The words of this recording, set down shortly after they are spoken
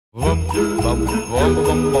But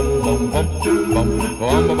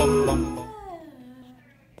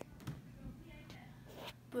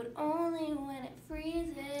only when it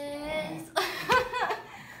freezes.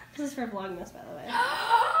 This is for Vlogmas, by the way.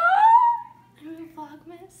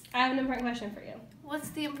 Vlogmas? I have an important question for you. What's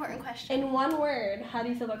the important question? In one word, how do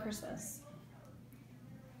you feel about Christmas?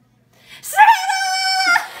 Santa!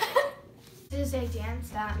 This is a dance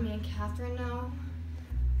that me and Catherine know.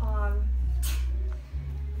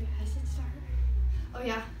 Wait, has it started? Oh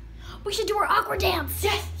yeah. We should do our awkward dance.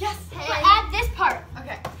 Yes, yes. But add this part.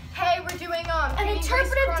 Okay. Hey, we're doing An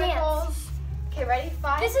interpretive dance. Okay, ready?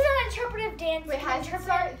 5. This is an interpretive dance. Wait, how does it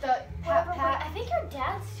start? The pat, pat. I think your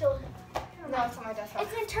dad's still. No, it's on my desktop.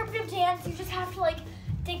 It's an interpretive dance. You just have to like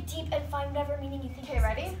dig deep and find whatever meaning you think. Okay,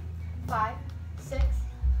 ready? 5, 6,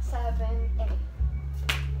 7, 8.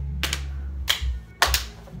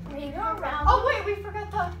 Ring around. Oh wait, we forgot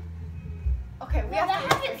the. Okay, we No, that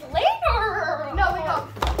have to. happens later. No, we don't.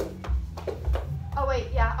 Oh wait,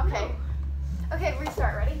 yeah. Okay. Okay,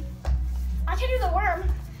 restart. Ready? I can do the worm.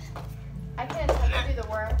 I can attempt to do the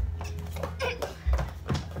worm.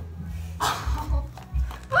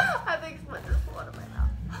 I think split just flew out of my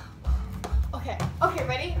mouth. Okay. Okay,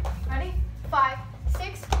 ready? Ready? 5,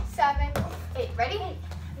 6, 7, 8. Ready?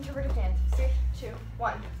 Interpretive dance. 3, 2,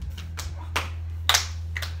 1.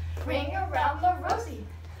 Ring around the rosy.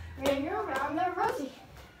 Ring around the rosy.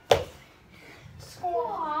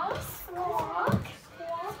 Squawk, squawk,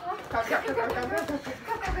 squawk. Go, go, go, go, go, go, go, go,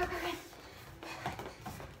 go, go.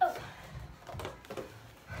 Oh.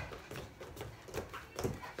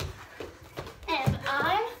 And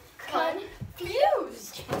I'm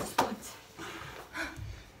confused.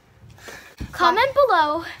 Comment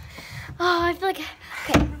below. Oh, I feel like.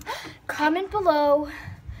 Okay. Comment below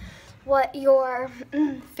what your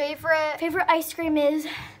favorite ice cream is.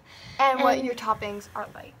 And what your toppings are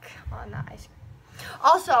like on that ice cream.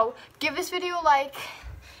 Also, give this video a like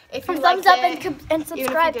if you Thumbs liked up it, and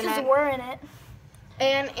subscribe because didn't. we're in it.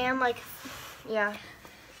 and like, yeah.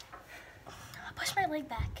 I'll push my leg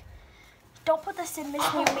back. Don't put this in near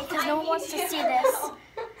me because no one wants to see this.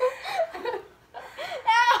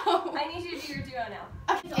 I need you to do your duo now.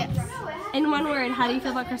 Yes. In one word, how do you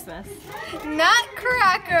feel about Christmas?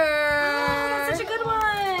 Nutcracker. That's such a good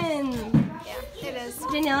one. Yeah, it is.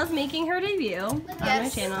 Danielle's making her debut on my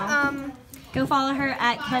channel. Go follow her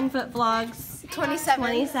at KenFootVlogs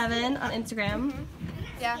 27 on Instagram.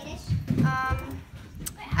 Yeah.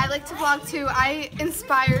 I like to vlog too. I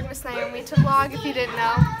inspired Miss Naomi to vlog, if you didn't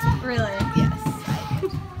know. Really? Yes.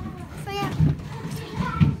 So yeah.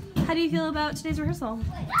 How do you feel about today's rehearsal?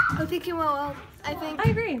 I think it went well. I think. I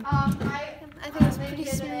agree. I think it was pretty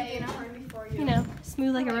smooth. You know,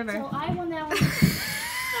 smooth like a river. So I won that one.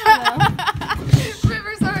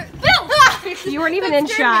 Rivers are. You weren't even in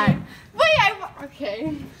shot. Wait,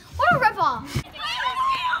 okay. What a ripoff. Miss Naomi,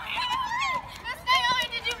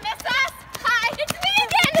 did you miss us? Hi, it's me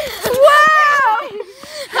again. Wow.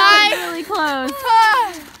 That was really close.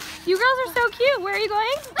 You girls are so cute. Where are you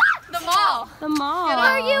going? The mall. The mall. Where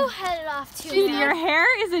are you headed off to? Dude, your hair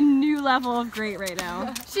is a new level of great right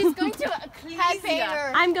now. She's going to a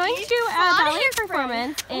painter. I'm going to do a ballet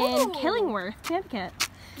performance in Killingworth, Connecticut.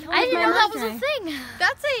 I didn't know that was a birthday. thing.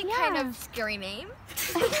 That's a kind of scary name.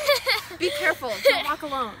 Be careful. Don't walk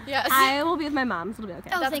alone. Yes. I will be with my mom, so it'll be okay.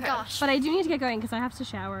 Oh, thank gosh. But I do need to get going because I have to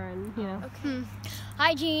shower and, you know.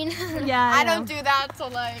 Hygiene. Yeah, I don't do that, so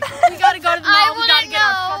like, we gotta go to the mall. We gotta get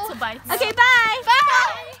our pretzel bites. Okay, bye.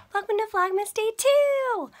 Bye. Welcome to Vlogmas Day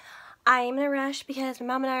 2. I'm in a rush because my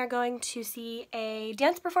mom and I are going to see a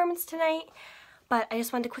dance performance tonight, but I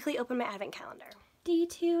just wanted to quickly open my advent calendar. Day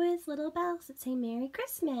 2 is little bells that say Merry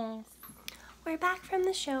Christmas. We're back from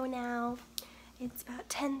the show now. It's about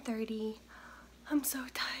 10:30. I'm so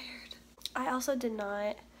tired. I also did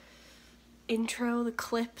not intro the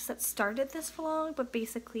clips that started this vlog, but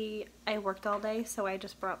basically I worked all day, so I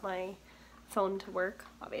just brought my phone to work,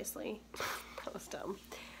 obviously. That was dumb.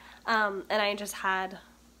 And I just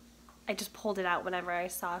pulled it out whenever I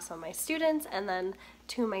saw some of my students, and then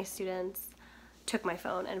 2 of my students took my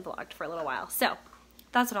phone and vlogged for a little while. So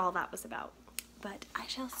that's what all that was about. But I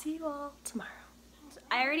shall see you all tomorrow.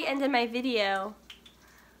 I already ended my video,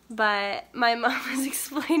 but my mom was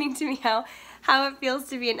explaining to me how it feels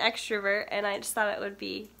to be an extrovert, and I just thought it would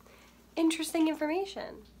be interesting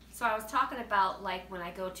information. So I was talking about like when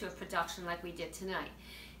I go to a production like we did tonight.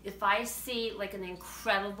 If I see like an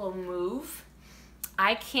incredible move,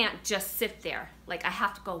 I can't just sit there. Like I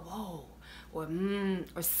have to go, whoa, or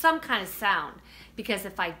or some kind of sound. Because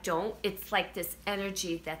if I don't, it's like this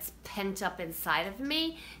energy that's pent up inside of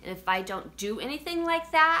me. And if I don't do anything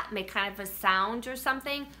like that, make kind of a sound or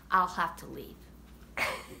something, I'll have to leave.